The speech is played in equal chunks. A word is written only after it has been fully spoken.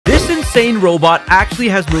insane robot actually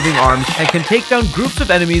has moving arms and can take down groups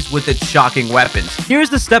of enemies with its shocking weapons. Here's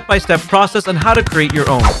the step-by-step process on how to create your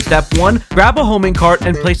own. Step 1. Grab a homing cart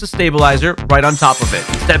and place a stabilizer right on top of it.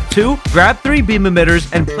 Step 2. Grab 3 beam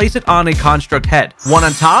emitters and place it on a construct head. 1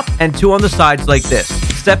 on top and 2 on the sides like this.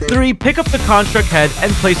 Step 3. Pick up the construct head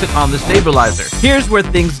and place it on the stabilizer. Here's where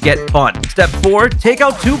things get fun. Step 4. Take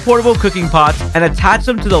out 2 portable cooking pots and attach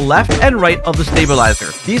them to the left and right of the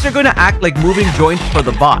stabilizer. These are going to act like moving joints for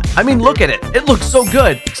the bot. I mean, look at it. It looks so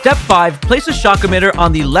good. Step 5. Place a shock emitter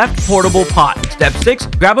on the left portable pot. Step 6.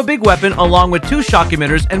 Grab a big weapon along with 2 shock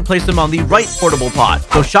emitters and place them on the right portable pot.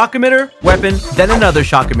 So shock emitter, weapon, then another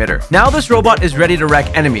shock emitter. Now this robot is ready to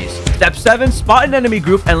wreck enemies. Step 7. Spot an enemy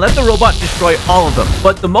group and let the robot destroy all of them.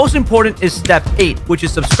 But the most important is step 8, which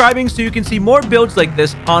is subscribing so you can see more builds like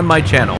this on my channel.